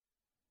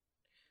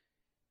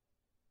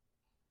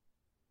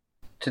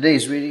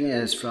Today's reading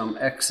is from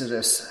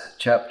Exodus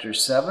chapter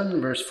 7,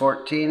 verse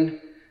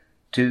 14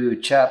 to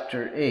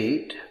chapter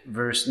 8,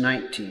 verse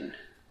 19.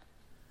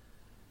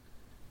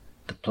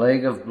 The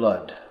plague of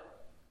blood.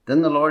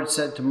 Then the Lord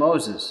said to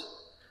Moses,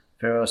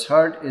 Pharaoh's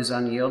heart is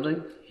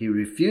unyielding. He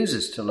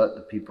refuses to let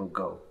the people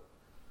go.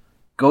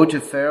 Go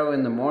to Pharaoh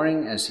in the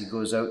morning as he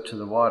goes out to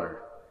the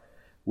water.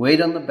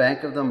 Wait on the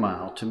bank of the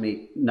Nile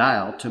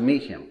to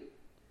meet him,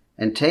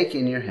 and take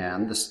in your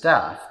hand the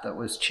staff that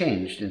was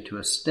changed into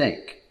a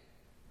snake.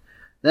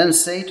 Then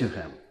say to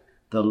him,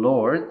 The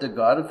Lord, the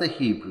God of the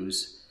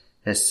Hebrews,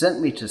 has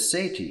sent me to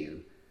say to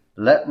you,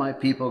 Let my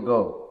people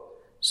go,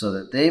 so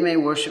that they may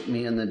worship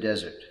me in the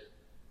desert.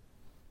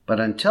 But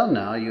until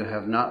now you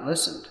have not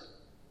listened.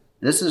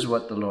 This is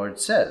what the Lord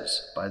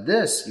says. By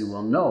this you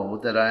will know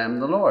that I am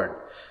the Lord.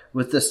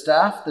 With the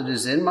staff that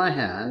is in my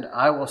hand,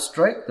 I will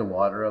strike the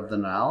water of the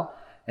Nile,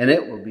 and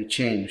it will be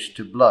changed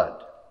to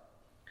blood.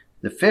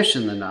 The fish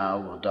in the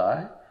Nile will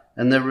die,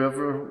 and the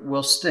river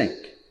will stink.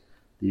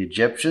 The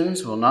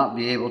Egyptians will not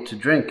be able to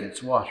drink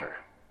its water.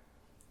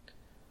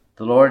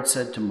 The Lord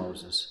said to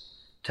Moses,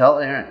 Tell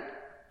Aaron,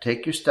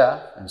 take your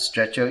staff and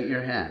stretch out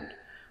your hand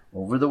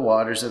over the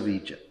waters of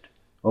Egypt,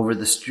 over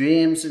the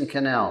streams and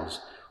canals,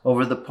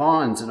 over the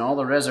ponds and all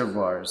the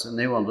reservoirs, and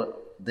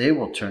they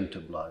will turn to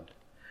blood.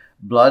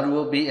 Blood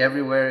will be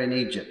everywhere in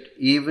Egypt,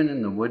 even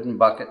in the wooden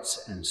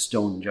buckets and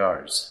stone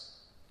jars.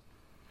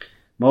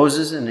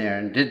 Moses and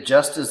Aaron did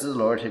just as the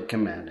Lord had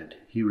commanded.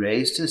 He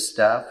raised his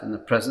staff in the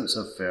presence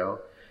of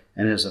Pharaoh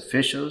and his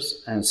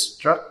officials and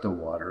struck the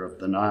water of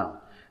the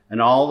Nile,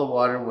 and all the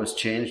water was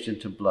changed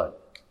into blood.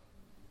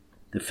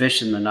 The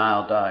fish in the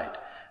Nile died,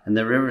 and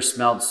the river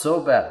smelled so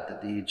bad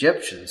that the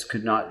Egyptians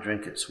could not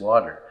drink its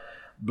water.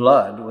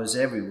 Blood was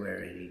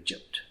everywhere in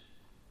Egypt.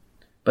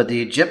 But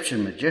the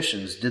Egyptian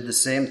magicians did the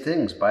same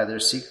things by their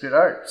secret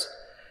arts,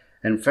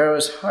 and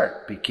Pharaoh's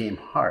heart became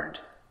hard.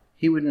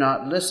 He would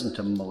not listen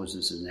to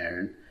Moses and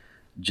Aaron,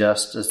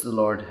 just as the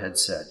Lord had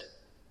said.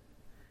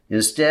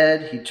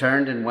 Instead, he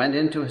turned and went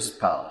into his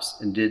palace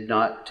and did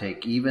not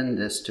take even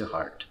this to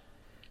heart.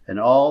 And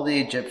all the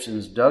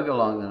Egyptians dug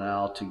along the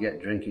Nile to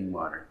get drinking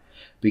water,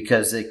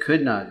 because they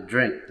could not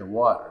drink the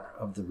water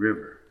of the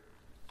river.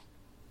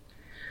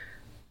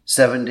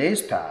 7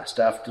 days passed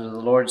after the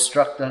Lord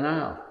struck the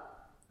Nile.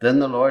 Then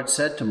the Lord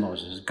said to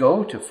Moses,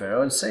 Go to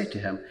Pharaoh and say to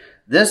him,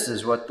 This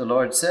is what the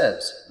Lord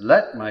says,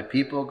 Let my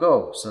people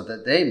go, so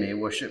that they may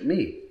worship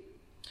me.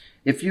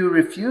 If you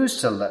refuse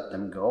to let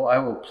them go, I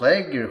will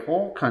plague your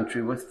whole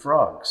country with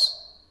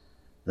frogs.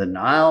 The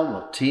Nile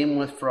will teem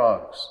with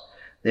frogs.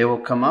 They will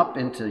come up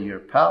into your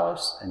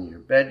palace and your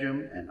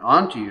bedroom and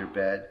onto your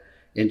bed,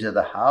 into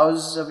the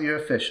houses of your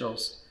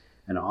officials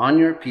and on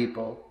your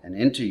people and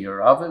into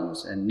your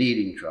ovens and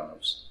kneading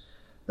troughs.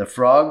 The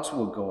frogs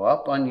will go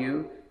up on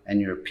you and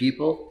your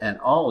people and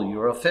all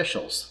your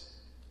officials.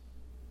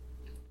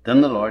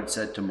 Then the Lord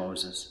said to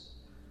Moses,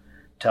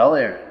 Tell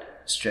Aaron,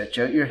 Stretch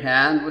out your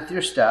hand with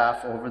your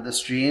staff over the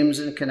streams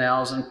and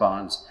canals and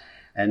ponds,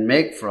 and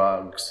make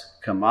frogs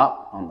come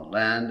up on the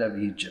land of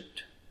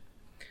Egypt.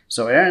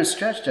 So Aaron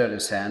stretched out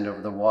his hand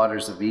over the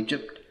waters of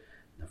Egypt.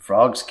 The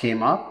frogs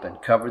came up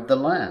and covered the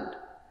land.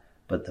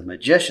 But the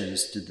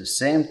magicians did the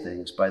same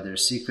things by their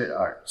secret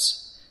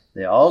arts.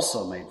 They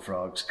also made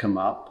frogs come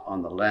up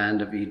on the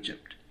land of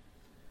Egypt.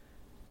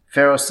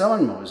 Pharaoh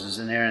summoned Moses,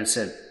 and Aaron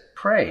said,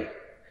 Pray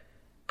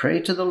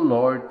to the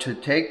Lord to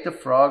take the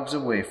frogs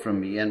away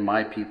from me and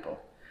my people,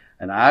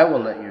 and I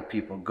will let your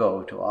people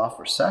go to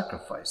offer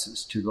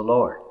sacrifices to the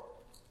Lord.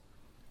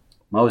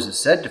 Moses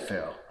said to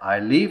Pharaoh, I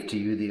leave to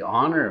you the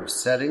honor of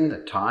setting the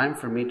time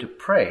for me to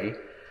pray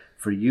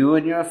for you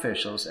and your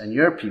officials and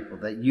your people,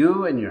 that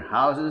you and your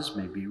houses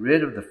may be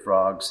rid of the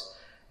frogs,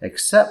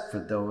 except for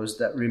those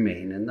that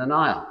remain in the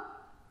Nile.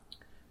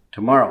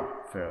 Tomorrow,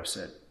 Pharaoh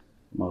said.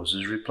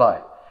 Moses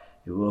replied,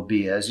 It will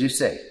be as you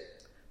say,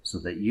 so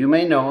that you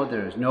may know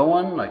there is no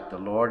one like the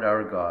Lord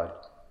our God.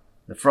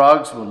 The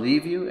frogs will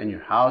leave you and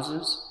your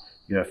houses,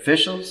 your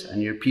officials,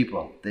 and your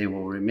people. They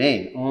will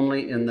remain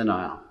only in the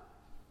Nile.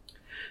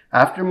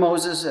 After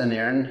Moses and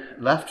Aaron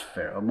left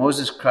Pharaoh,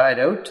 Moses cried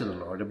out to the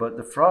Lord about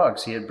the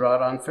frogs he had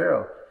brought on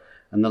Pharaoh.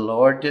 And the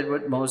Lord did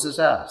what Moses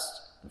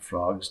asked. The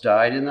frogs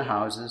died in the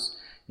houses,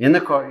 in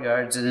the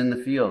courtyards, and in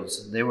the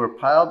fields. They were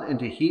piled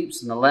into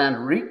heaps, and the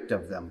land reeked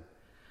of them.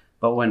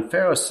 But when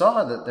Pharaoh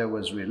saw that there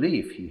was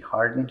relief, he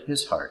hardened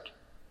his heart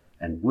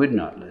and would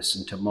not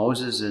listen to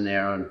Moses and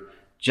Aaron,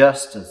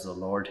 just as the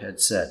Lord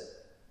had said.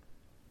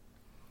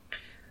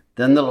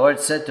 Then the Lord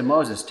said to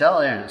Moses, Tell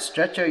Aaron,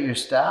 stretch out your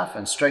staff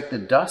and strike the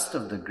dust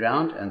of the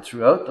ground, and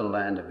throughout the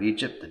land of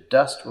Egypt the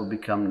dust will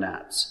become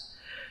gnats.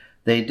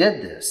 They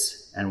did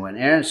this, and when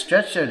Aaron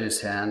stretched out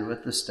his hand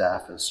with the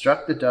staff and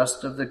struck the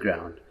dust of the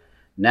ground,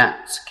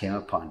 gnats came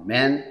upon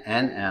men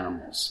and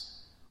animals.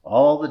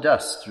 All the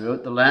dust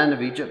throughout the land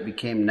of Egypt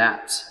became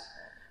gnats.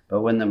 But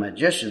when the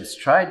magicians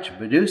tried to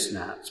produce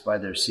gnats by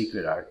their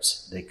secret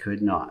arts, they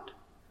could not.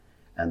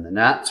 And the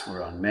gnats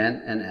were on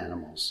men and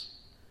animals.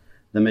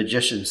 The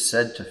magicians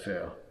said to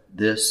Pharaoh,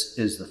 This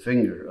is the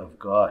finger of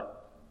God.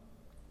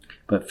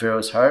 But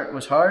Pharaoh's heart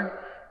was hard,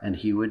 and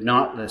he would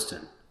not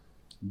listen,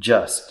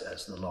 just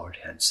as the Lord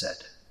had said.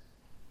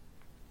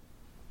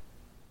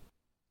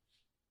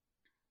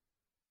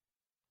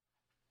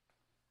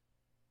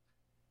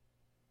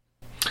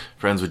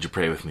 Friends, would you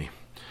pray with me?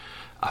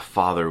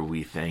 Father,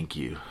 we thank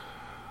you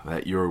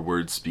that your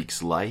word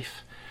speaks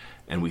life,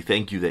 and we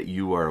thank you that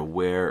you are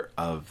aware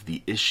of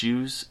the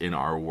issues in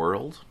our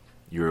world.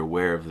 You're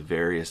aware of the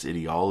various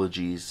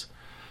ideologies,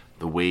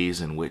 the ways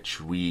in which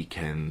we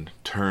can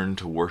turn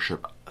to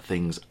worship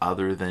things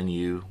other than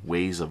you,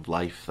 ways of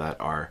life that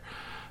are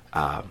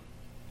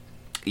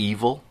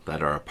evil,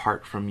 that are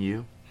apart from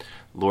you.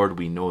 Lord,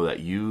 we know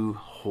that you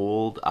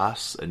hold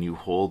us and you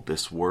hold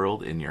this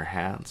world in your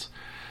hands,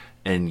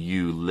 and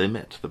you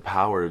limit the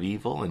power of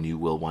evil, and you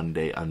will one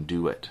day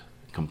undo it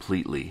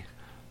completely,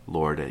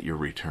 Lord, at your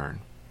return.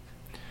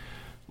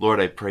 Lord,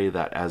 I pray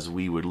that as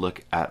we would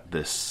look at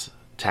this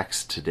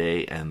text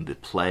today and the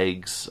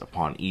plagues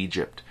upon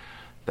Egypt,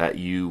 that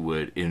you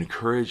would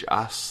encourage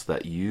us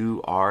that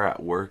you are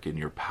at work and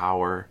your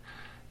power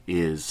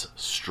is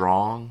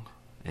strong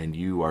and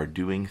you are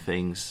doing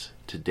things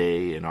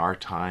today in our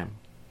time.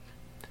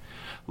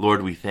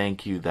 Lord, we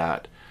thank you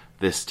that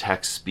this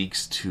text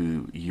speaks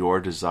to your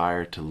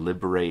desire to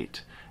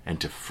liberate and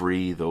to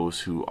free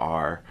those who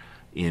are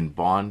in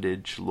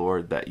bondage,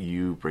 Lord, that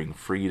you bring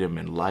freedom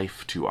and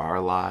life to our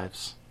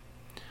lives.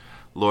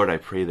 Lord, I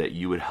pray that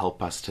you would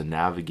help us to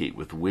navigate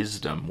with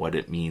wisdom what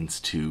it means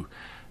to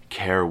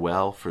care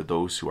well for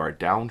those who are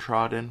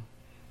downtrodden,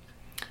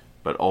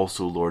 but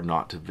also, Lord,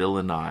 not to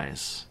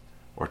villainize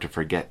or to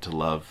forget to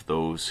love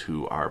those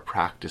who are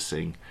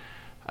practicing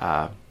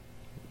a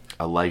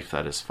life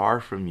that is far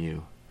from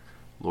you.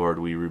 Lord,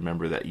 we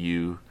remember that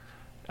you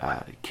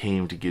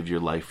came to give your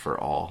life for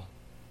all,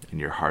 and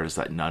your heart is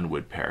that none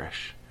would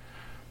perish.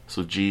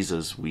 So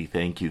Jesus, we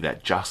thank you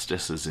that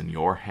justice is in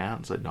your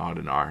hands and not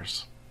in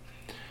ours.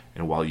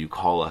 And while you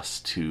call us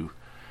to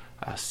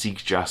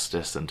seek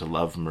justice and to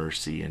love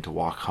mercy and to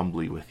walk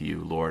humbly with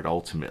you, Lord,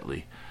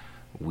 ultimately,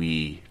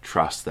 we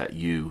trust that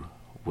you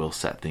will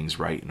set things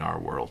right in our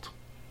world.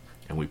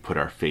 And we put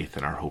our faith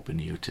and our hope in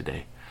you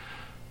today.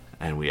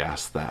 And we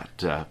ask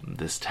that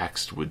this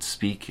text would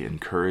speak,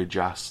 encourage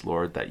us,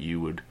 Lord, that you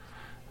would,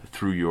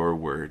 through your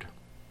word,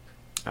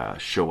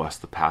 show us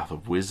the path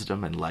of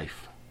wisdom and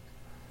life.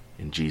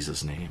 In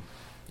Jesus' name,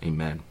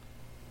 amen.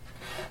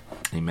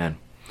 Amen.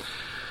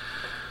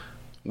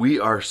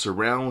 We are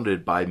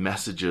surrounded by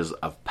messages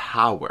of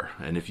power.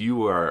 And if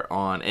you are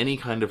on any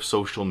kind of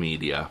social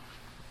media,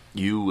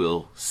 you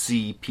will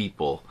see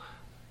people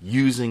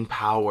using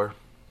power,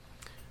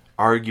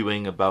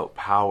 arguing about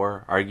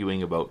power,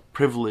 arguing about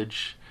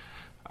privilege,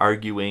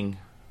 arguing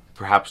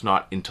perhaps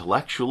not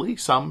intellectually,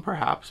 some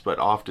perhaps, but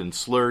often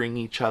slurring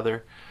each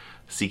other,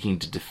 seeking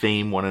to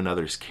defame one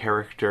another's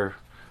character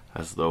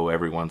as though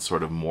everyone's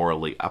sort of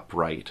morally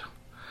upright.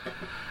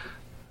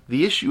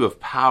 The issue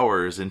of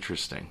power is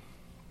interesting.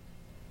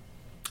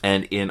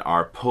 And in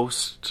our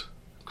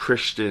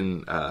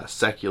post-Christian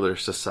secular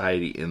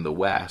society in the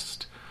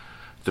West,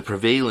 the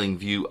prevailing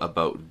view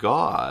about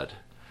God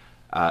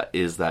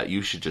is that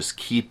you should just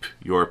keep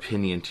your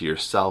opinion to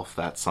yourself.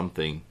 That's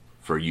something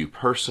for you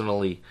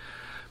personally,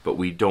 but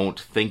we don't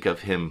think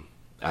of him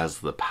as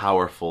the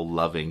powerful,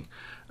 loving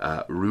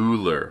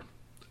ruler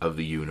of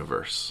the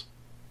universe.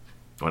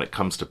 When it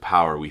comes to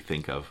power, we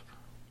think of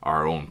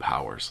our own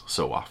powers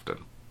so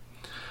often.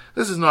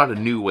 This is not a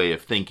new way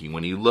of thinking.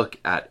 When you look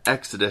at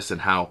Exodus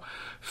and how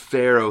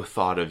Pharaoh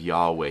thought of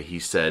Yahweh, he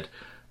said,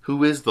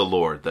 "Who is the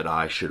Lord that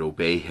I should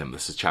obey him?"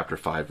 This is chapter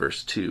 5,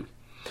 verse 2.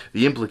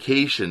 The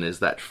implication is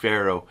that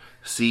Pharaoh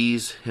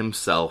sees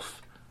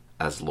himself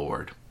as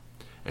Lord.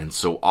 And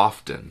so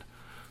often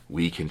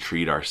we can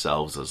treat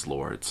ourselves as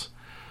lords,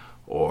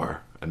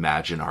 or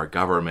imagine our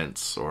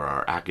governments or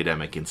our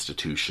academic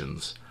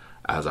institutions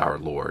as our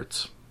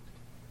lords.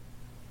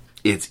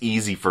 It's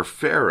easy for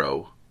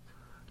Pharaoh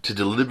to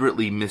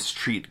deliberately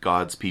mistreat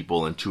God's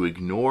people and to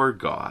ignore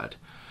God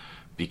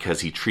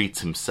because he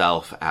treats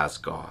himself as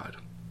God.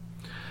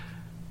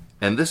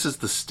 And this is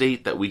the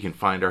state that we can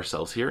find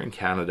ourselves here in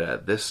Canada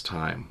at this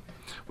time.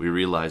 We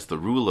realize the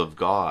rule of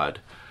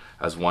God,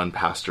 as one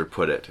pastor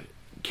put it,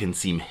 can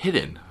seem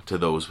hidden to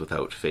those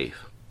without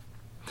faith.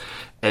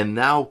 And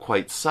now,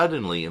 quite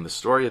suddenly, in the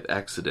story of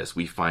Exodus,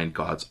 we find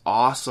God's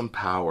awesome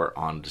power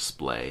on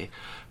display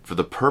for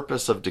the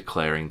purpose of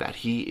declaring that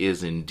he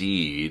is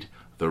indeed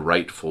the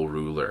rightful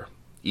ruler,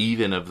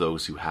 even of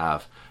those who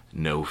have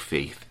no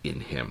faith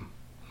in him.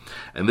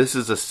 And this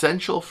is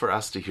essential for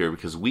us to hear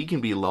because we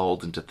can be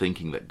lulled into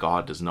thinking that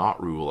God does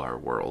not rule our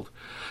world.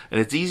 And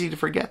it's easy to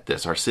forget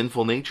this. Our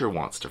sinful nature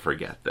wants to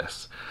forget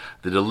this.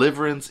 The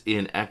deliverance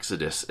in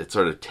Exodus, it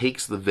sort of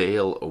takes the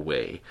veil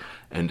away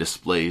and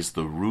displays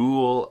the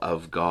rule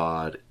of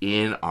God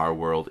in our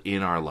world,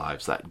 in our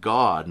lives. That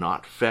God,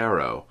 not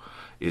Pharaoh,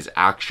 is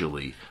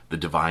actually the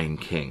divine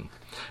king.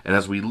 And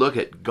as we look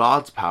at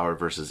God's power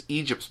versus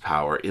Egypt's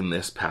power in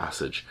this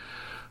passage,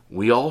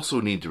 we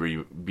also need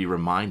to be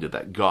reminded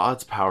that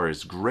God's power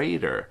is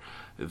greater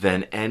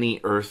than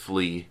any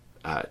earthly,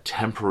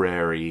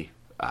 temporary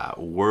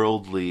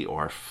worldly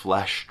or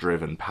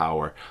flesh-driven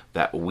power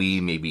that we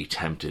may be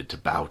tempted to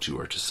bow to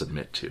or to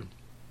submit to.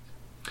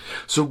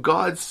 So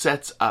God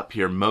sets up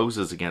here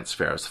Moses against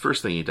Pharaoh. It's the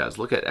first thing he does.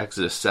 Look at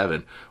Exodus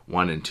 7,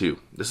 1 and 2.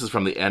 This is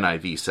from the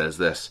NIV, says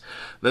this.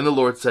 Then the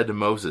Lord said to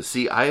Moses,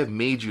 "See, I have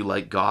made you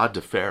like God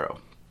to Pharaoh,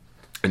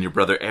 and your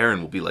brother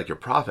Aaron will be like your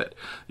prophet.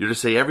 You're to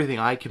say everything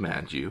I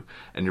command you,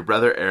 and your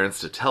brother Aaron's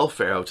to tell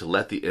Pharaoh to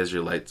let the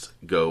Israelites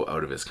go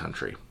out of his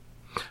country."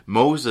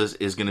 Moses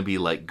is going to be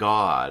like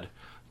God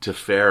to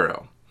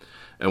Pharaoh.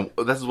 And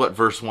this is what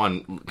verse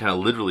 1 kind of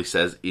literally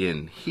says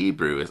in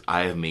Hebrew, is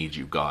 "I have made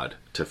you God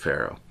to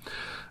Pharaoh."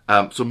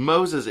 So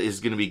Moses is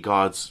going to be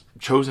God's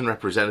chosen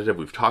representative.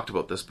 We've talked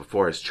about this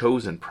before, as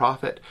chosen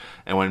prophet.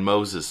 And when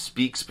Moses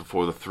speaks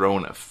before the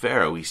throne of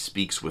Pharaoh, he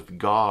speaks with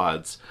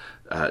God's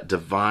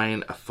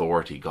divine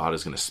authority. God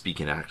is going to speak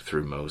and act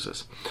through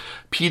Moses.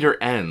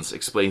 Peter Enns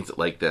explains it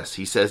like this.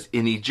 He says,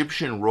 in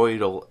Egyptian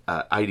royal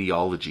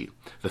ideology,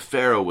 the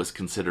Pharaoh was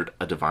considered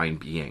a divine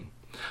being.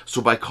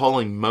 So by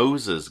calling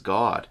Moses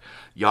God,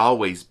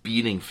 Yahweh's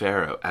beating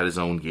Pharaoh at his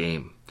own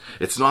game.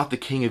 It's not the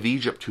king of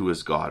Egypt who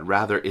is God.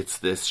 Rather, it's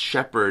this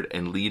shepherd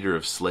and leader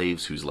of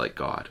slaves who's like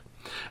God.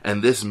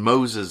 And this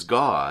Moses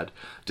God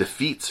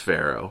defeats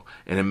Pharaoh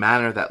in a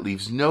manner that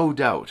leaves no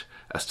doubt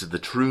as to the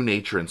true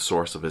nature and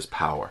source of his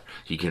power.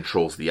 He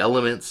controls the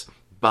elements,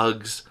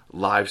 bugs,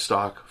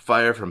 livestock,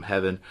 fire from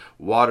heaven,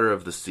 water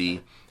of the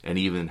sea, and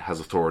even has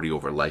authority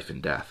over life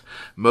and death.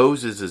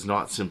 Moses is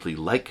not simply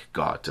like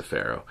God to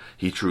Pharaoh.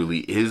 He truly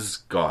is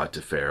God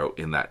to Pharaoh,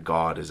 in that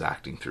God is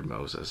acting through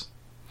Moses.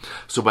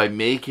 So by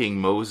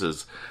making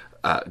Moses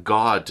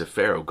God to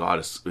Pharaoh, God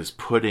is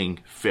putting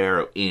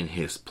Pharaoh in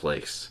his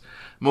place.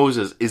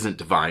 Moses isn't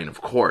divine, of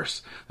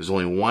course. There's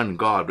only one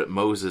God, but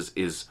Moses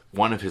is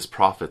one of his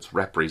prophets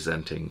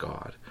representing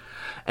God.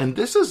 And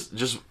this is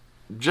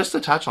just to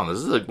touch on this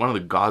is like one of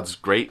the God's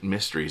great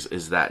mysteries,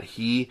 is that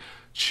he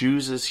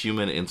chooses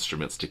human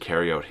instruments to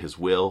carry out his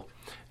will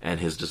and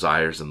his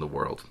desires in the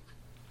world.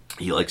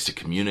 He likes to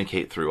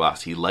communicate through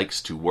us. He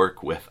likes to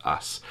work with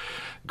us.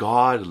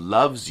 God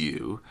loves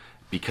you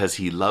because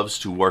he loves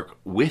to work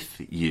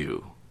with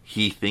you.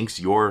 He thinks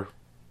you're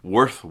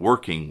worth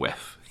working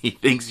with. He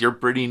thinks you're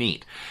pretty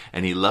neat.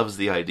 And he loves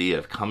the idea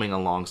of coming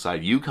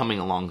alongside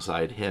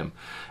him,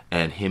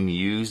 and him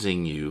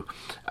using you,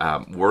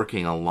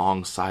 working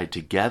alongside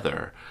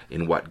together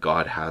in what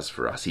God has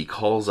for us. He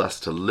calls us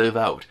to live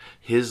out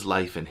his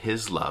life and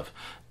his love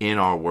in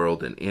our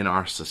world and in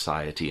our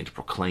society, and to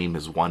proclaim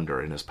his wonder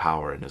and his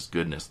power and his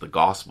goodness, the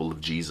gospel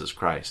of Jesus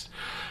Christ,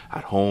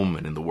 at home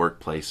and in the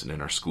workplace and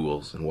in our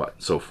schools and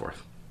so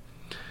forth.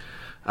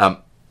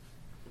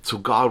 So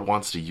God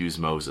wants to use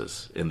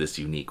Moses in this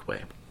unique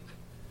way.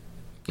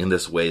 In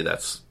this way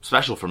that's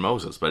special for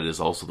Moses, but it is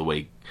also the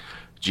way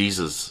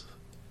Jesus,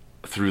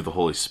 through the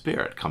Holy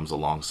Spirit, comes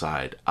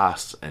alongside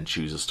us and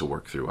chooses to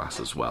work through us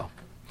as well.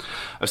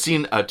 I've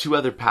seen two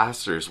other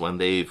pastors, when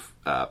they've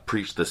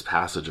preached this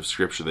passage of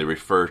Scripture, they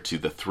refer to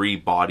the three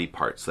body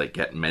parts that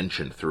get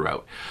mentioned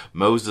throughout.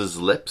 Moses'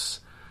 lips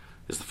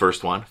is the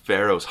first one,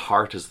 Pharaoh's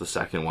heart is the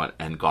second one,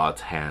 and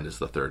God's hand is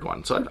the third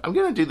one. So I'm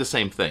going to do the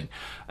same thing,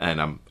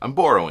 and I'm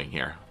borrowing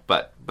here,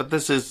 but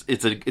this is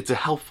it's a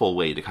helpful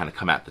way to kind of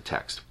come at the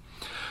text.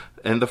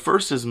 And the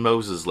first is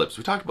Moses' lips.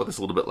 We talked about this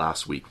a little bit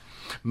last week.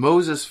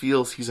 Moses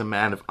feels he's a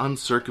man of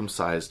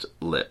uncircumcised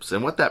lips,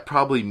 and what that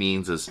probably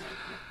means is,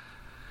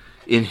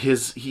 in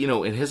his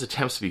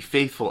attempts to be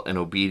faithful and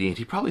obedient,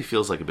 he probably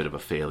feels like a bit of a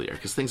failure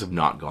because things have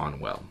not gone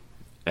well.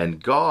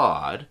 And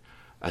God,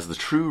 as the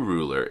true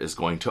ruler, is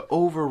going to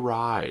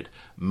override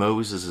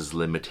Moses'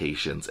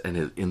 limitations and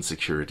his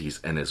insecurities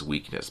and his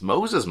weakness.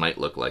 Moses might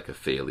look like a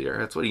failure.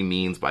 That's what he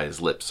means by his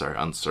lips are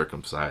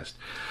uncircumcised.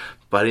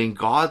 But in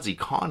God's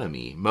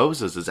economy,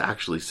 Moses is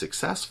actually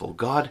successful.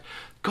 God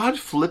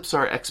flips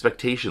our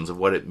expectations of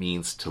what it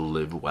means to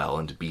live well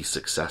and to be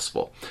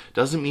successful.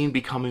 Doesn't mean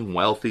becoming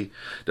wealthy.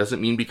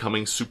 Doesn't mean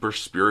becoming super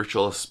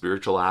spiritual, a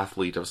spiritual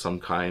athlete of some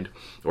kind,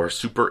 or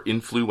super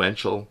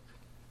influential.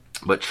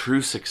 But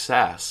true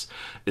success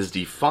is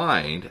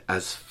defined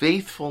as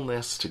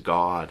faithfulness to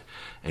God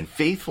and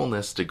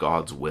faithfulness to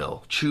God's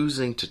will,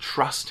 choosing to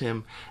trust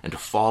him and to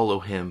follow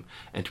him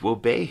and to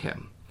obey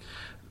him.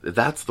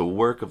 That's the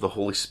work of the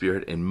Holy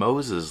Spirit in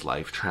Moses'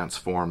 life,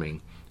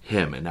 transforming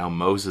him. And now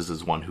Moses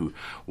is one who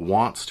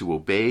wants to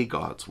obey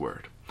God's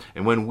word.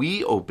 And when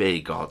we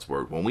obey God's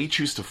word, when we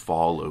choose to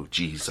follow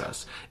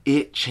Jesus,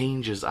 it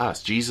changes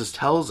us. Jesus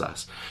tells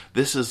us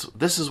this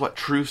is what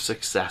true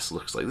success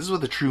looks like. This is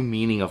what the true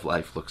meaning of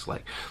life looks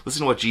like. Listen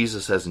to what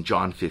Jesus says in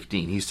John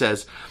 15. He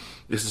says,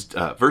 this is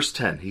verse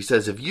 10. He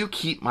says, "If you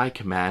keep my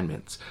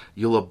commandments,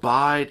 you'll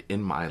abide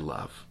in my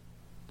love,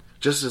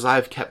 just as I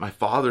have kept my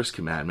Father's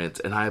commandments,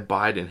 and I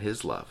abide in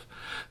his love.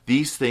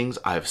 These things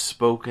I have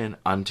spoken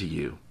unto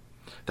you,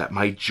 that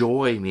my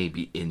joy may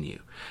be in you,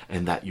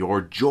 and that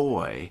your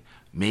joy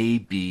may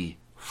be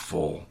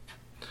full."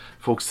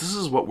 Folks, this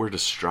is what we're to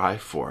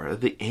strive for.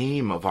 The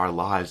aim of our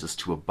lives is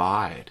to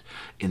abide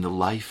in the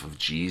life of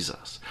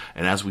Jesus.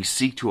 And as we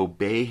seek to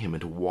obey him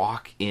and to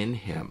walk in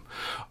him,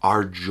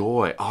 our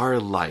joy, our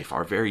life,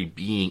 our very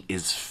being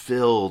is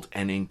filled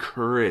and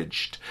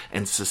encouraged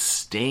and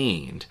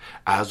sustained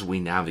as we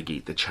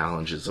navigate the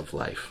challenges of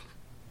life.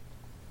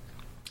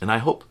 And I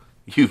hope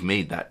you've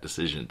made that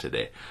decision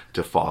today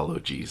to follow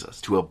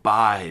Jesus, to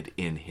abide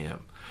in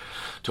him,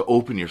 to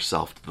open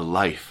yourself to the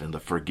life and the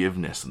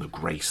forgiveness and the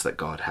grace that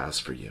God has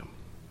for you.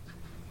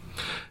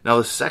 Now,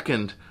 the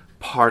second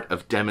part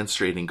of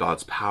demonstrating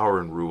God's power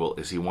and rule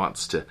is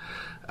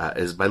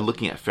is by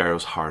looking at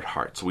Pharaoh's hard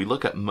heart. So we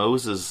look at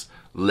Moses'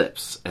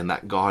 lips and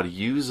that God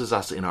uses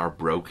us in our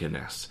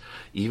brokenness,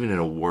 even in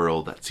a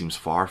world that seems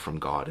far from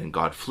God, and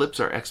God flips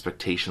our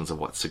expectations of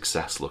what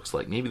success looks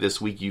like. Maybe this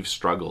week you've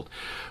struggled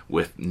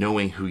with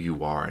knowing who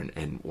you are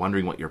and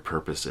wondering what your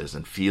purpose is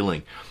and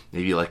feeling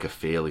maybe like a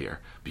failure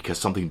because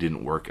something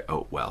didn't work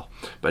out well.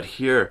 But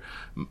here,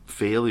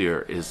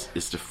 failure is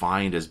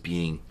defined as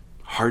being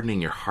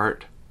hardening your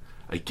heart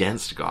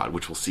against God,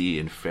 which we'll see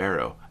in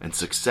Pharaoh. And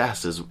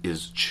success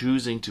is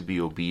choosing to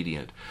be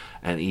obedient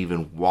and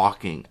even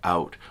walking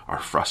out our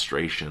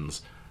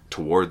frustrations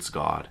towards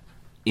God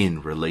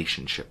in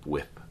relationship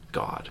with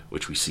God,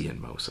 which we see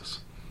in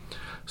Moses.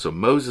 So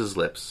Moses'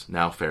 lips,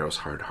 now Pharaoh's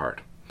hard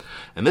heart.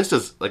 And this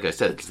is, like I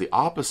said, it's the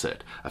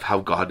opposite of how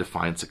God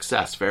defines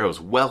success. Pharaoh's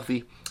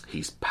wealthy,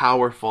 he's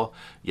powerful,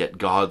 yet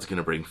God's going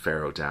to bring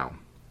Pharaoh down.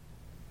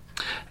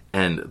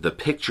 And the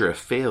picture of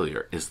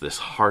failure is this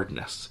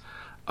hardness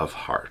of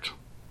heart.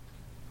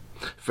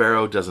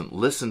 Pharaoh doesn't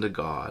listen to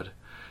God,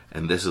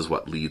 and this is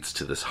what leads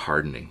to this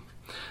hardening.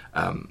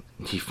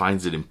 He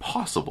finds it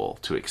impossible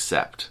to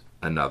accept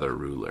another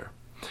ruler.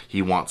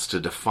 He wants to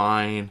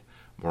define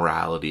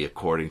morality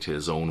according to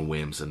his own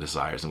whims and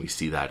desires, and we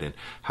see that in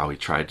how he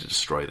tried to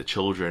destroy the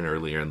children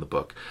earlier in the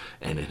book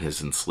and in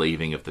his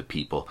enslaving of the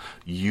people,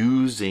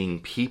 using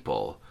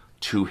people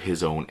to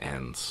his own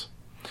ends.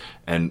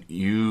 And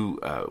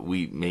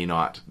we may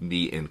not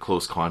be in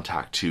close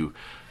contact to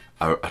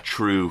a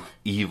true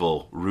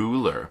evil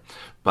ruler,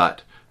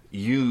 but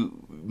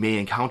you may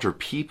encounter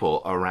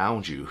people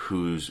around you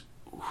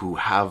who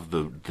have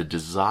the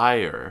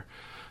desire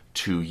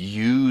to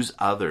use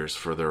others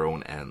for their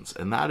own ends.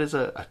 And that is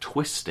a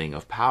twisting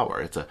of power.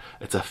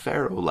 It's a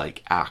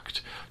Pharaoh-like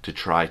act to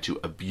try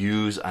to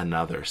abuse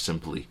another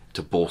simply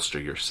to bolster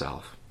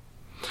yourself.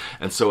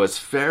 And so as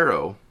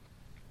Pharaoh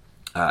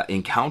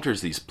encounters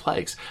these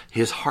plagues,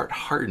 his heart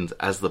hardens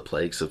as the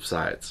plague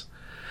subsides.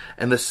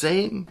 And the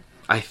same,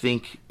 I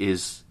think,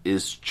 is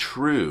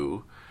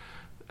true.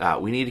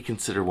 We need to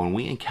consider when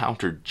we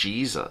encounter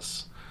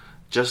Jesus,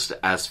 just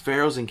as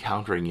Pharaoh's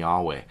encountering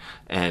Yahweh,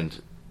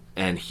 and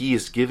he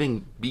is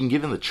being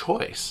given the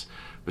choice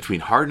between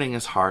hardening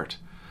his heart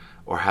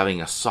or having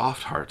a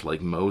soft heart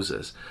like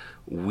Moses.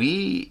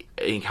 We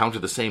encounter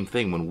the same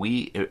thing when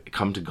we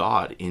come to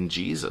God in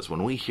Jesus.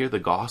 When we hear the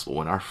gospel,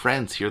 when our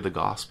friends hear the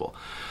gospel,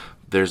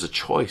 there's a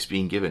choice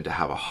being given to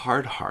have a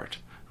hard heart,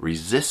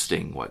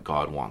 resisting what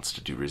God wants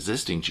to do,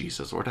 resisting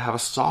Jesus, or to have a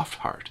soft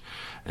heart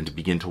and to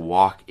begin to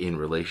walk in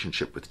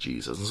relationship with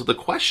Jesus. And so the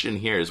question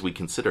here, as we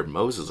consider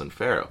Moses and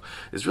Pharaoh,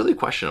 is really a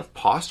question of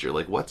posture.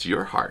 Like, what's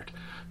your heart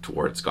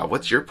towards God?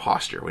 What's your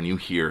posture when you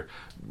hear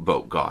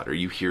about God or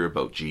you hear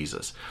about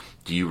Jesus?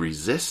 Do you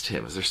resist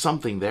him? Is there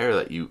something there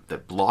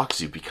that blocks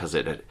you because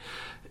it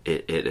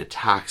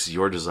attacks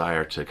your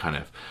desire to kind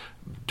of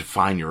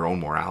define your own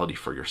morality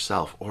for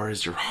yourself? Or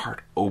is your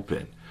heart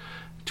open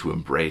to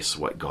embrace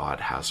what God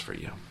has for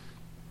you?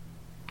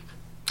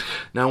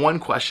 Now, one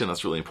question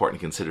that's really important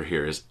to consider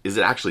here is it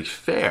actually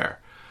fair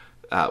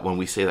when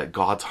we say that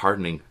God's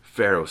hardening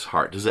Pharaoh's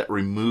heart? Does it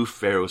remove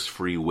Pharaoh's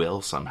free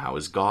will somehow?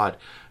 Is God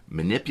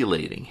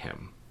manipulating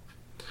him?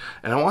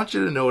 And I want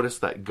you to notice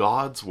that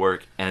God's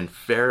work and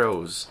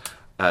Pharaoh's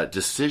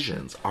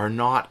decisions are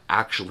not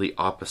actually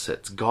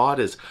opposites. God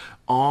is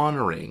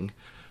honoring,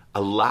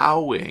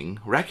 allowing,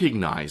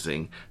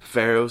 recognizing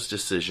Pharaoh's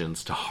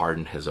decisions to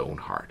harden his own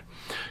heart.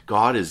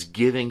 God is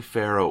giving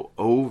Pharaoh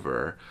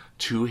over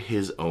to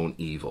his own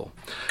evil.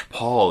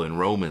 Paul in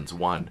Romans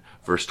 1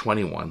 verse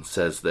 21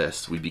 says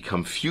this: "We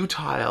become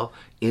futile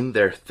in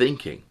their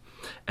thinking,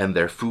 and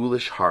their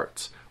foolish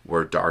hearts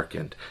were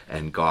darkened,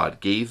 and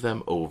God gave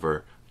them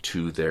over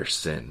to their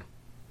sin."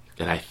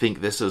 And I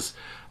think this is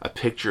a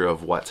picture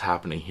of what's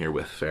happening here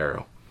with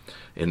Pharaoh.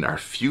 In our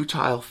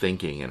futile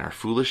thinking and our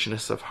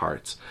foolishness of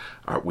hearts,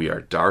 we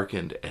are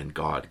darkened, and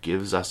God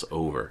gives us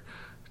over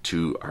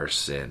to our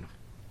sin.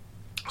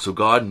 So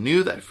God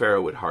knew that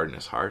Pharaoh would harden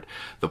his heart.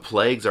 The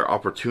plagues are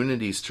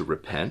opportunities to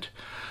repent,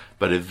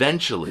 but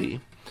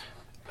eventually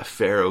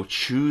Pharaoh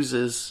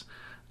chooses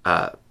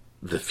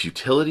the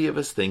futility of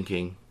his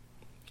thinking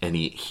and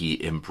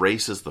he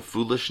embraces the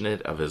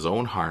foolishness of his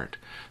own heart.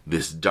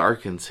 This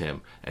darkens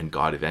him, and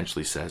God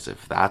eventually says,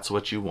 if that's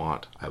what you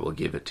want, I will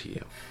give it to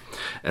you.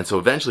 And so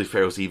eventually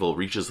Pharaoh's evil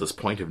reaches this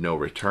point of no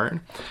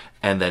return,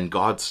 and then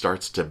God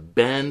starts to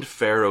bend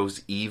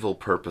Pharaoh's evil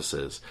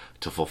purposes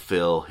to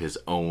fulfill his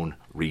own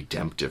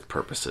redemptive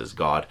purposes.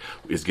 God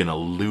is going to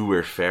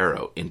lure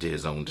Pharaoh into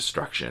his own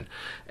destruction,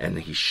 and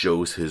he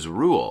shows his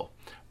rule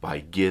by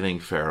giving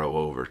Pharaoh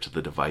over to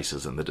the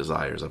devices and the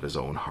desires of his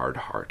own hard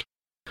heart.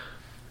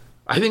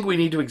 I think we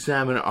need to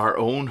examine our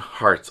own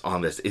hearts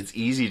on this. It's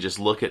easy to just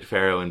look at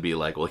Pharaoh and be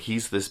like, well,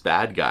 he's this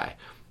bad guy.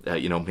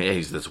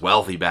 He's this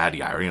wealthy bad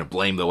guy. We're going to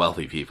blame the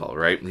wealthy people,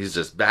 right? He's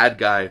this bad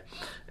guy,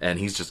 and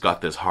he's just got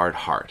this hard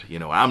heart.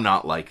 I'm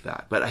not like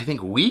that. But I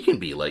think we can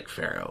be like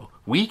Pharaoh.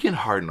 We can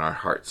harden our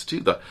hearts too.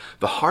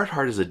 The hard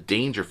heart is a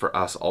danger for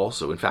us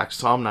also. In fact,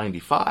 Psalm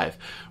 95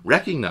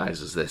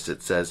 recognizes this.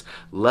 It says,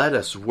 let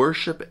us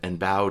worship and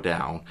bow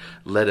down.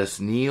 Let us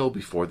kneel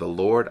before the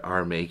Lord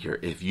our Maker.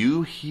 If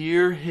you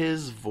hear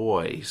his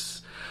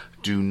voice,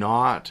 do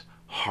not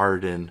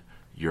harden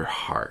your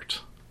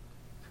heart.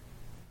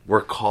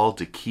 We're called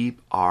to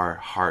keep our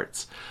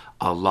hearts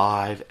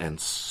alive and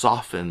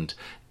softened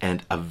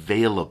and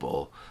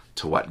available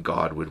to what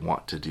God would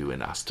want to do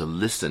in us, to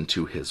listen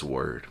to his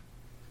word.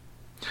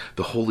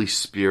 The Holy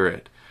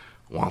Spirit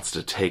wants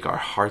to take our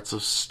hearts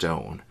of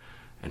stone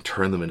and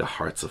turn them into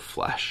hearts of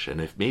flesh.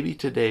 And if maybe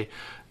today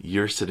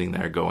you're sitting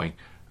there going,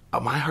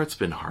 my heart's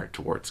been hard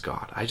towards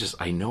God.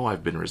 I know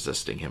I've been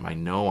resisting him. I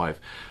know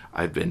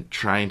I've been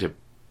trying to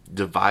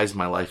devise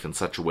my life in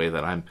such a way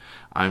that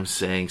I'm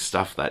saying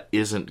stuff that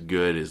isn't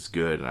good is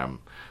good, and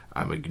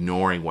I'm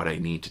ignoring what I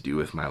need to do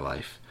with my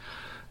life.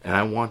 And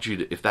I want you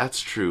to, if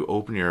that's true,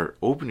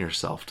 open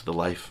yourself to the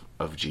life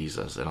of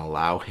Jesus and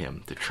allow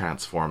him to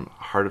transform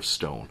a heart of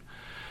stone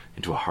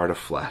into a heart of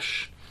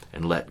flesh,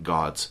 and let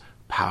God's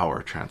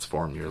power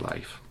transform your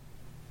life.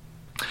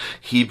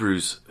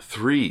 Hebrews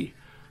 3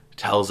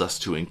 tells us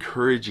to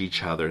encourage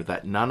each other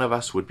that none of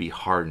us would be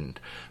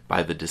hardened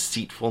by the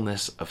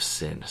deceitfulness of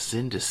sin.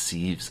 Sin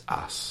deceives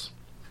us.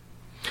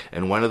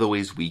 And one of the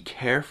ways we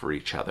care for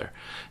each other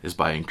is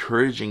by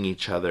encouraging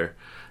each other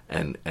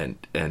and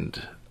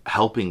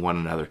helping one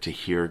another to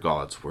hear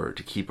God's word,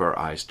 to keep our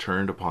eyes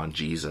turned upon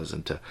Jesus,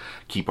 and to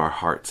keep our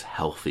hearts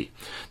healthy.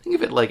 Think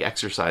of it like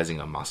exercising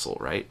a muscle,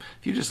 right?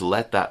 If you just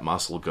let that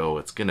muscle go,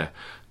 it's gonna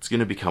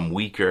become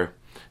weaker.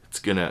 It's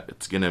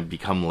gonna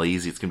become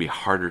lazy. It's gonna be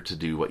harder to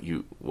do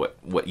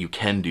what you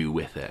can do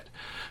with it.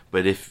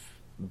 But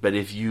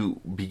if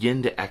you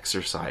begin to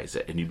exercise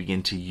it and you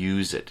begin to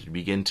use it, you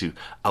begin to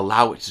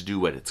allow it to do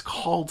what it's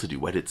called to do,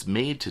 what it's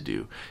made to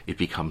do, it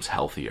becomes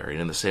healthier.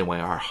 And in the same way,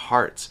 our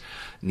hearts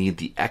need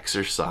the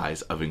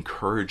exercise of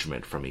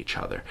encouragement from each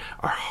other.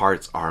 Our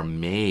hearts are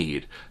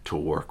made to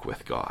work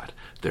with God.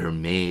 They're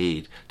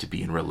made to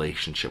be in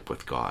relationship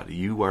with God.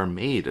 You are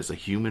made as a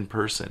human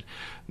person,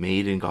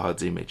 made in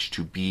God's image,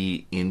 to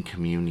be in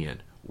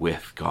communion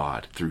with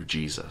God through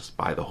Jesus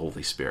by the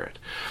Holy Spirit.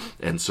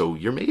 And so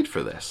you're made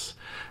for this.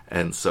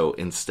 And so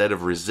instead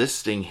of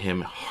resisting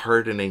him,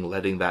 hardening,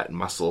 letting that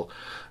muscle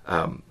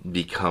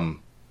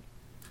become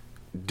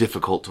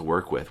difficult to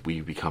work with,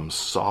 we become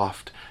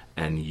soft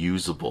and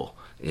usable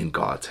in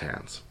God's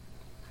hands.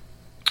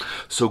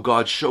 So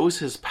God shows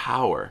his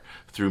power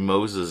through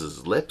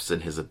Moses' lips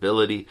and his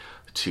ability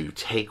to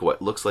take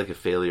what looks like a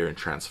failure and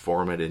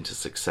transform it into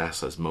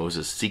success as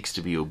Moses seeks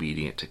to be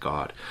obedient to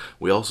God.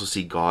 We also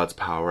see God's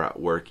power at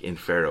work in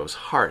Pharaoh's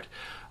heart,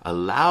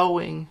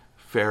 allowing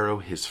Pharaoh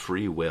his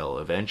free will,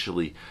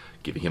 eventually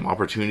giving him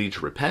opportunity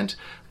to repent,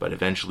 but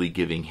eventually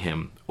giving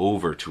him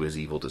over to his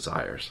evil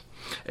desires.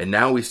 And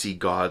now we see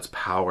God's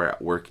power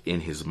at work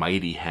in his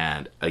mighty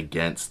hand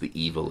against the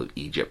evil of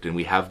Egypt. And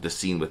we have the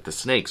scene with the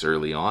snakes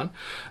early on.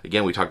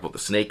 Again, we talked about the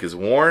snake is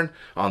worn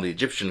on the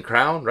Egyptian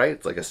crown, right?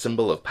 It's like a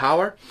symbol of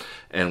power.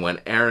 And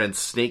when Aaron's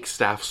snake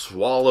staff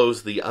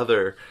swallows the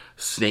other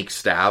snake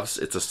staffs,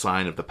 it's a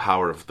sign of the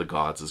power of the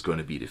gods is going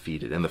to be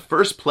defeated. And the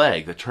first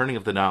plague, the turning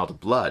of the Nile to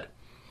blood,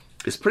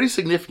 is pretty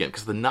significant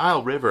because the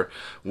Nile River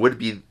would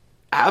be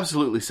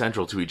absolutely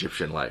central to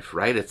Egyptian life,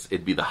 right?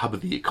 It'd be the hub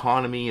of the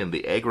economy and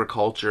the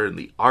agriculture and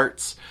the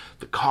arts,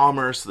 the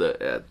commerce,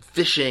 the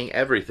fishing,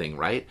 everything,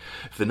 right?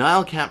 If the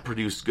Nile can't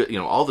produce good,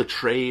 all the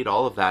trade,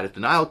 all of that, if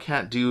the Nile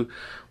can't do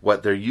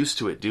what they're used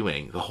to it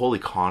doing, the whole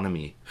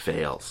economy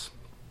fails.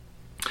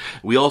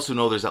 We also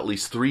know there's at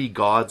least 3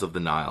 gods of the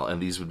Nile, and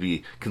these would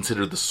be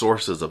considered the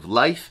sources of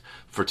life,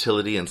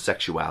 fertility, and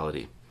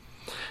sexuality.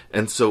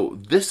 And so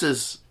this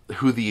is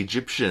who the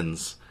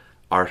Egyptians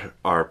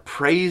are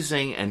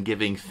praising and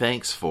giving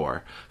thanks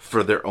for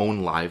their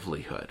own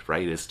livelihood,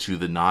 right? Is to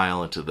the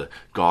Nile and to the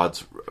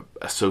gods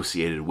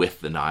associated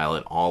with the Nile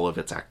and all of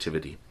its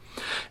activity.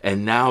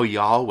 And now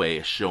Yahweh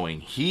is showing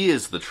he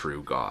is the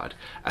true God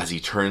as he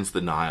turns the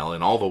Nile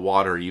and all the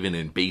water, even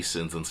in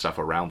basins and stuff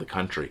around the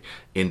country,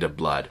 into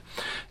blood.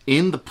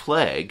 In the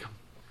plague,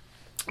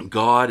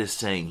 God is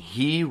saying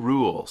he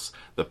rules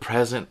the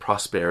present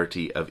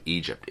prosperity of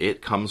Egypt.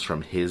 It comes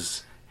from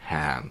his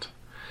hand.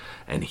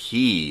 And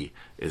he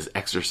is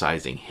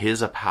exercising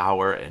his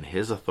power and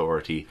his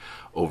authority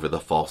over the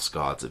false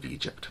gods of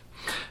Egypt.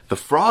 The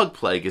frog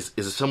plague is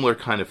a similar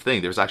kind of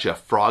thing. There's actually a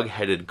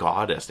frog-headed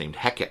goddess named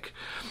Hekik,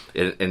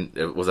 and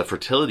it was a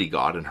fertility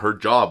god, and her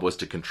job was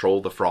to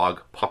control the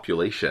frog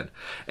population.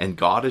 And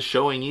God is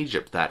showing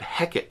Egypt that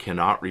Hekik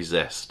cannot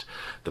resist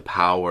the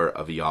power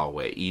of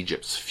Yahweh.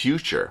 Egypt's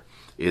future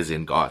is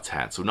in God's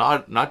hands. So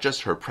not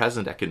just her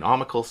present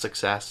economical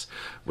success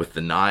with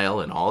the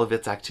Nile and all of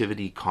its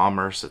activity,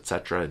 commerce,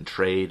 etc., and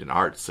trade and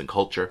arts and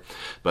culture,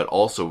 but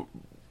also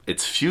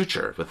its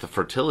future with the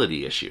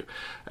fertility issue,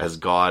 as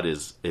God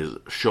is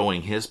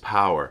showing his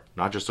power,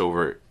 not just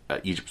over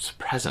Egypt's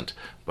present,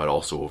 but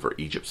also over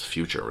Egypt's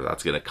future, where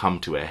that's going to come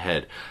to a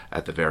head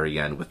at the very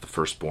end with the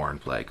firstborn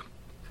plague.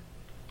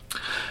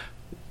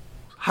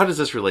 How does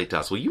this relate to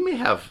us? Well, you may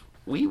have,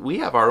 we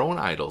have our own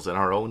idols in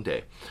our own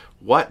day.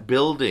 What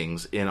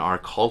buildings in our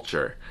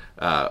culture,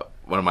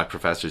 one of my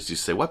professors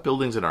used to say, what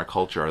buildings in our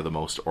culture are the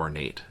most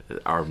ornate?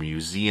 Our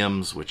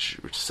museums, which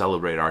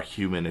celebrate our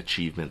human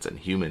achievements and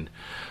human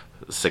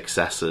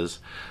successes,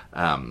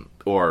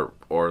 or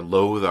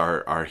loathe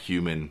our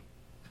human,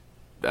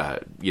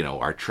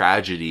 our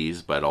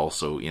tragedies, but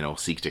also,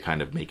 seek to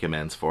kind of make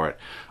amends for it.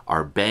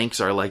 Our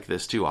banks are like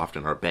this too.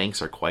 Often our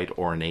banks are quite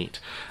ornate.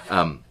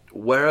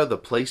 Where are the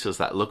places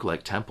that look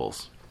like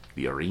temples?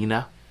 The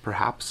arena,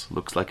 perhaps,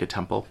 looks like a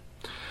temple.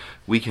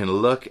 We can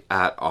look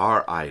at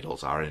our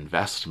idols, our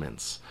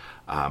investments,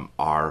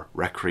 our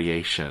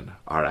recreation,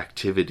 our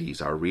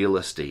activities, our real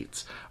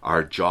estates,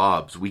 our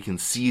jobs. We can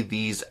see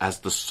these as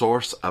the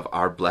source of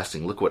our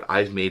blessing. Look what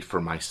I've made for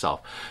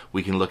myself.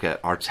 We can look at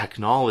our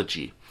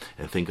technology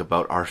and think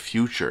about our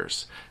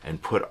futures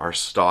and put our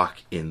stock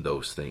in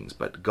those things.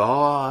 But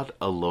God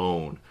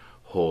alone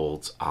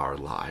holds our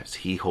lives.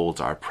 He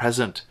holds our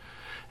present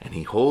and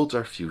he holds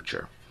our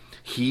future.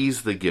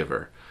 He's the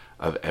giver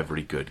of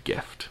every good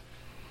gift.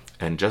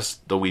 And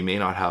just though we may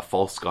not have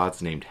false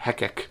gods named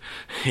Hekik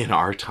in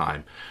our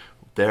time,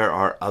 there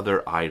are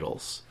other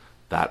idols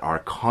that are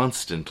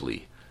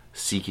constantly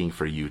seeking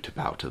for you to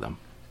bow to them,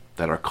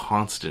 that are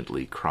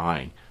constantly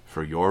crying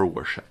for your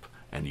worship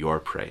and your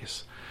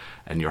praise.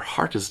 And your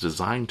heart is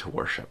designed to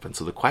worship. And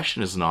so the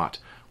question is not,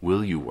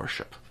 will you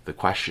worship? The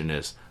question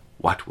is,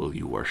 what will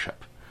you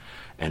worship?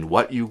 And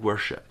what you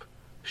worship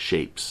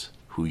shapes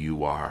who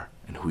you are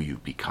and who you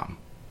become.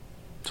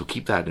 So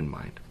keep that in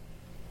mind.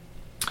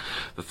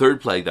 The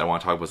third plague that I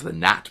want to talk about is the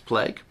gnat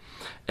plague.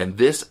 And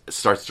this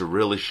starts to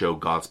really show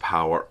God's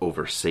power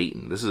over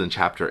Satan. This is in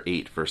chapter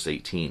 8, verse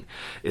 18.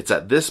 It's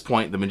at this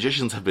point, the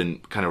magicians have been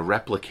kind of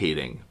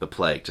replicating the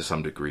plague to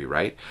some degree,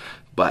 right?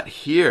 But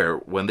here,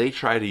 when they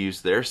try to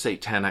use their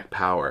satanic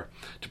power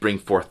to bring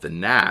forth the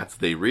gnats,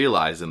 they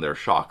realize in their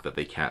shock that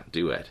they can't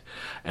do it.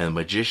 And the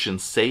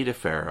magicians say to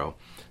Pharaoh,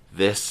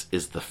 this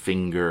is the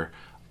finger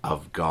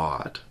of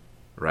God.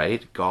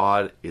 Right?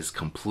 God is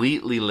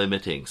completely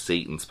limiting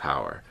Satan's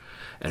power.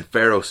 And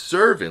Pharaoh's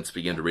servants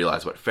begin to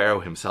realize what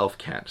Pharaoh himself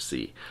can't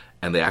see.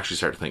 And they actually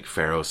start to think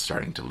Pharaoh's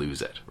starting to lose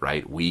it,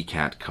 right? We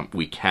can't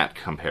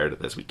compare to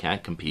this. We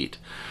can't compete.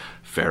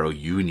 Pharaoh,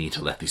 you need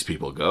to let these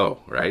people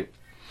go, right?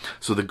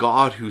 So the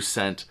God who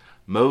sent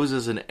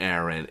Moses and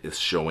Aaron is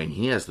showing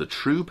he has the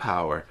true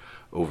power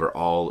over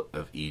all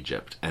of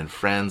Egypt. And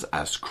friends,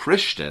 as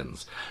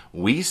Christians,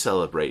 we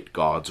celebrate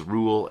God's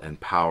rule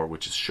and power,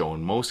 which is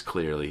shown most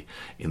clearly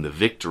in the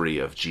victory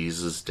of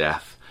Jesus'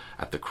 death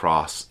at the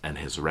cross and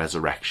his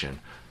resurrection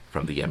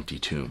from the empty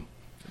tomb.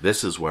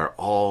 This is where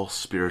all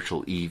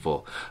spiritual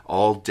evil,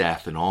 all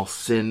death, and all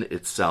sin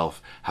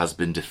itself has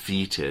been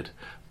defeated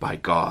by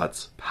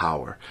God's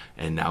power.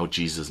 And now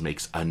Jesus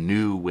makes a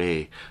new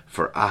way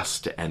for us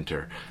to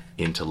enter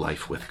into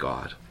life with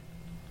God.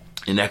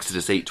 In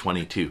Exodus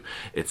 8:22,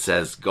 it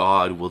says,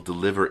 God will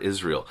deliver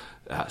Israel,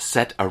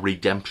 set a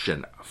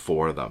redemption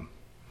for them.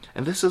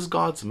 And this is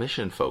God's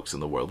mission, folks, in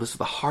the world. This is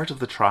the heart of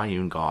the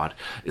triune God,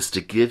 is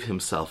to give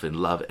himself in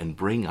love and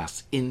bring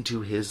us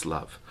into his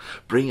love,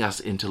 bring us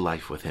into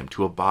life with him,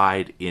 to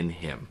abide in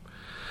him.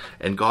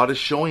 And God is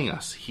showing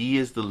us he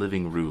is the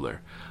living ruler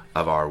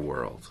of our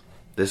world.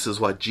 This is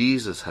what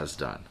Jesus has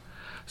done,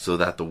 so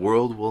that the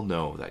world will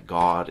know that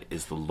God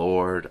is the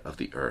Lord of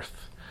the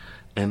earth,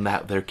 and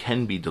that there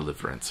can be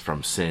deliverance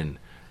from sin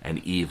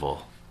and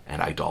evil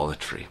and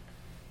idolatry.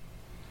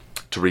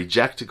 To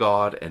reject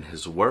God and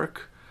his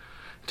work,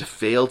 to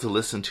fail to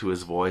listen to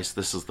his voice,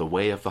 this is the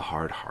way of the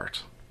hard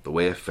heart, the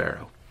way of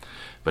Pharaoh.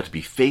 But to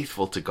be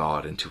faithful to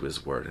God and to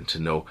his word, and to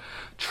know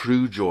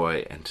true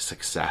joy and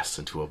success,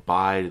 and to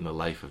abide in the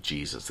life of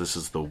Jesus, this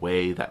is the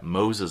way that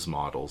Moses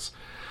models,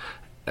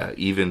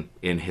 even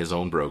in his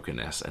own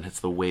brokenness, and it's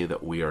the way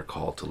that we are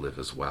called to live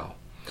as well.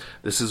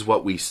 This is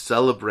what we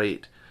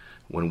celebrate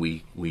when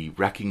we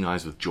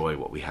recognize with joy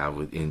what we have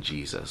within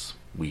Jesus.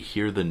 We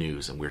hear the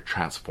news and we're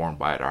transformed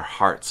by it. Our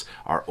hearts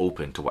are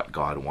open to what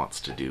God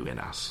wants to do in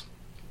us.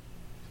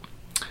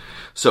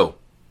 So,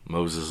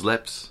 Moses'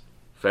 lips,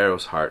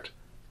 Pharaoh's heart,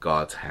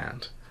 God's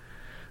hand.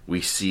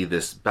 We see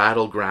this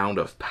battleground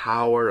of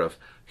power, of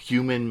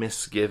human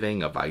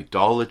misgiving, of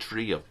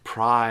idolatry, of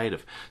pride,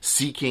 of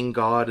seeking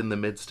God in the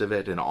midst of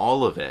it, and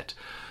all of it,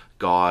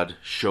 God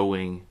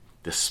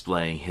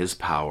displaying his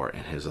power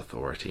and his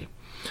authority.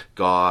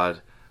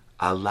 God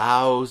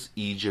allows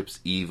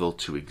Egypt's evil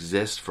to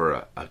exist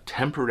for a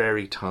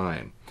temporary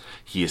time.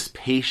 He is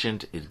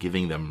patient in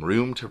giving them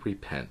room to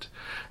repent.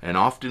 And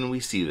often we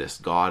see this,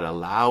 God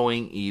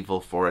allowing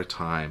evil for a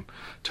time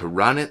to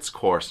run its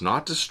course,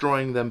 not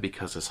destroying them,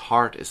 because his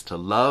heart is to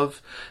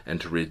love and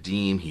to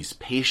redeem. He's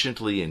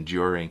patiently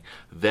enduring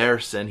their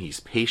sin. He's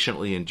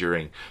patiently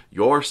enduring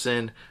your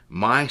sin,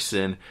 my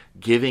sin,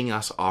 giving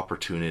us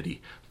opportunity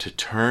to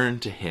turn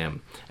to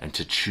him and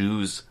to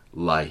choose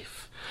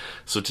life.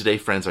 So today,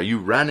 friends, are you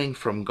running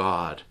from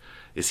God?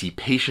 Is he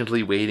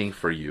patiently waiting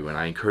for you? And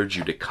I encourage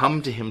you to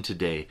come to him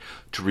today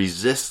to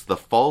resist the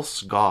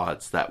false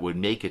gods that would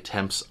make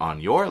attempts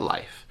on your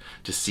life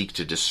to seek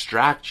to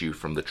distract you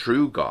from the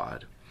true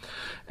God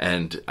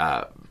and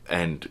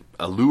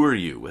allure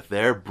you with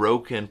their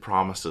broken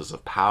promises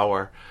of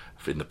power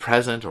in the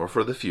present or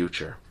for the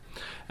future.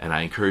 And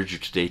I encourage you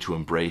today to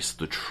embrace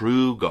the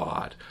true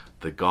God,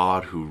 the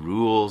God who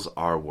rules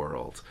our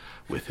world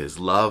with his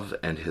love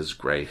and his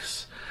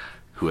grace,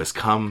 who has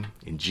come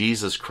in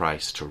Jesus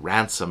Christ to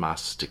ransom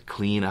us, to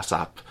clean us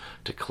up,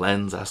 to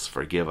cleanse us,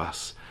 forgive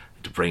us,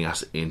 to bring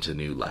us into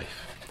new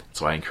life.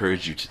 So I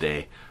encourage you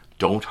today,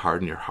 don't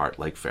harden your heart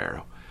like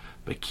Pharaoh,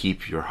 but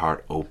keep your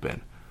heart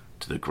open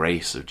to the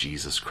grace of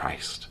Jesus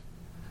Christ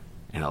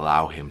and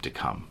allow him to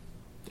come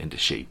and to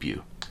shape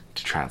you,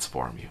 to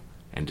transform you,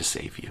 and to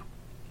save you.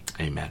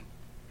 Amen.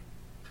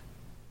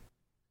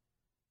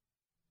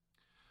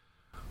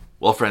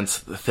 Well, friends,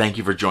 thank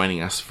you for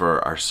joining us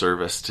for our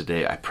service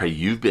today. I pray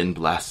you've been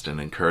blessed and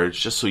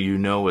encouraged. Just so you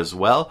know as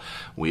well,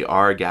 we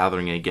are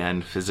gathering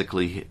again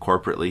physically,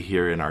 corporately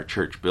here in our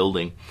church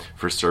building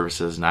for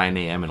services 9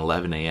 a.m. and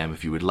 11 a.m.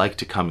 If you would like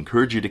to come,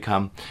 encourage you to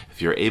come.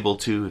 If you're able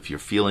to, if you're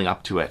feeling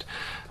up to it,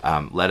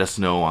 let us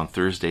know on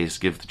Thursdays.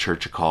 Give the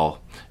church a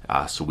call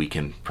so we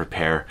can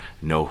prepare,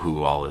 know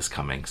who all is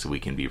coming, so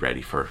we can be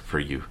ready for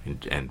you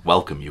and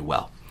welcome you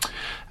well.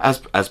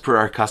 As per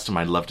our custom,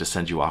 I'd love to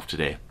send you off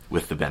today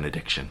with the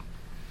benediction.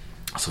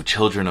 So,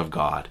 children of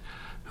God,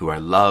 who are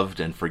loved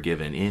and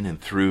forgiven in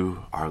and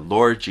through our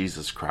Lord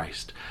Jesus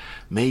Christ,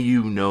 may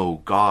you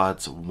know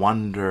God's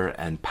wonder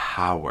and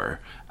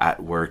power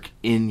at work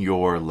in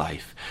your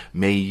life.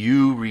 May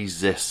you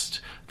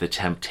resist the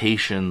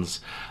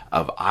temptations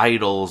of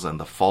idols and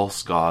the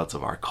false gods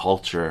of our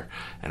culture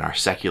and our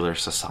secular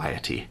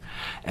society.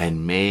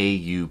 And may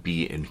you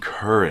be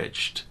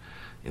encouraged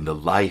in the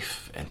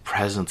life and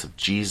presence of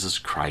Jesus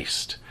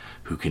Christ,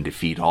 who can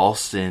defeat all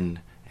sin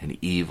and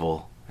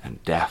evil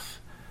and death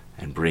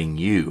and bring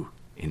you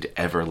into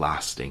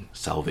everlasting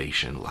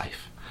salvation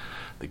life.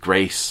 The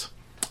grace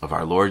of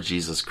our Lord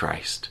Jesus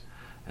Christ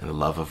and the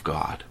love of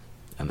God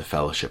and the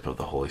fellowship of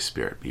the Holy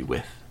Spirit be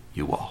with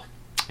you all.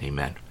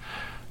 Amen.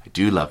 I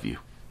do love you.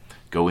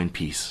 Go in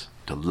peace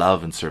to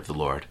love and serve the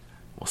Lord.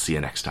 We'll see you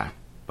next time.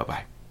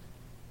 Bye-bye.